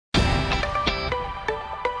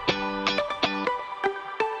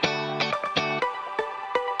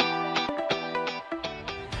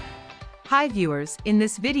Hi viewers, in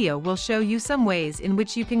this video we'll show you some ways in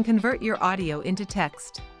which you can convert your audio into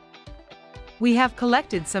text. We have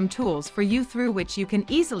collected some tools for you through which you can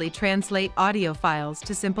easily translate audio files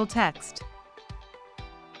to simple text.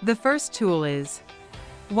 The first tool is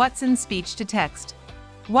Watson Speech to Text.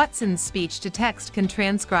 Watson's Speech to Text can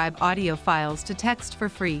transcribe audio files to text for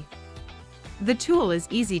free. The tool is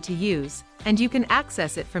easy to use, and you can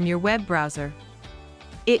access it from your web browser.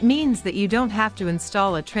 It means that you don't have to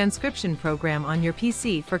install a transcription program on your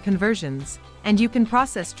PC for conversions, and you can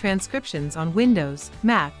process transcriptions on Windows,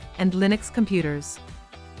 Mac, and Linux computers.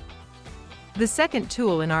 The second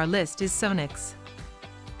tool in our list is Sonix.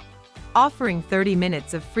 Offering 30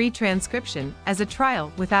 minutes of free transcription as a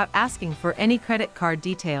trial without asking for any credit card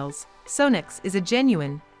details, Sonix is a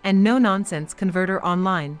genuine and no-nonsense converter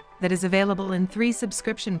online that is available in 3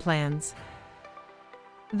 subscription plans.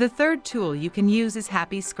 The third tool you can use is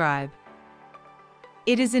Scribe.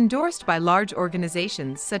 It is endorsed by large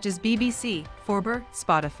organizations such as BBC, Forbes,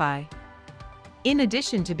 Spotify. In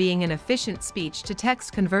addition to being an efficient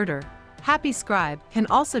speech-to-text converter, Scribe can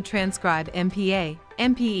also transcribe MPA,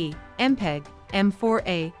 MPE, MPEG,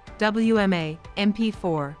 M4A, WMA,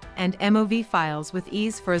 MP4, and MOV files with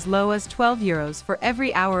ease for as low as €12 for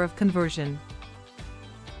every hour of conversion.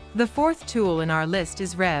 The fourth tool in our list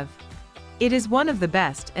is Rev. It is one of the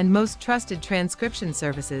best and most trusted transcription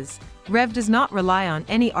services. Rev does not rely on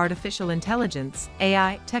any artificial intelligence,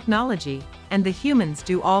 AI, technology, and the humans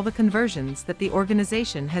do all the conversions that the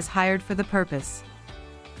organization has hired for the purpose.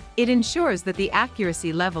 It ensures that the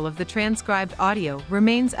accuracy level of the transcribed audio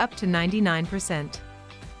remains up to 99%.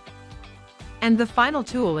 And the final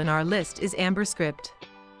tool in our list is AmberScript.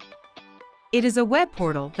 It is a web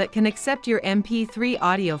portal that can accept your MP3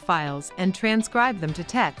 audio files and transcribe them to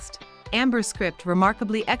text. AmberScript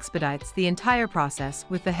remarkably expedites the entire process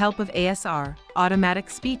with the help of ASR, automatic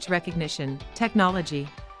speech recognition, technology.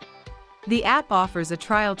 The app offers a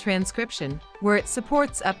trial transcription, where it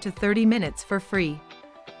supports up to 30 minutes for free.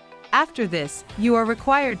 After this, you are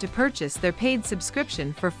required to purchase their paid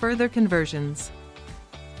subscription for further conversions.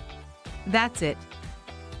 That's it.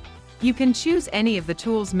 You can choose any of the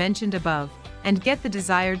tools mentioned above, and get the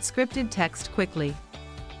desired scripted text quickly.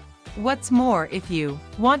 What's more, if you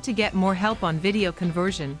want to get more help on video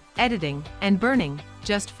conversion, editing, and burning,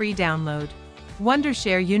 just free download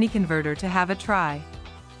Wondershare UniConverter to have a try.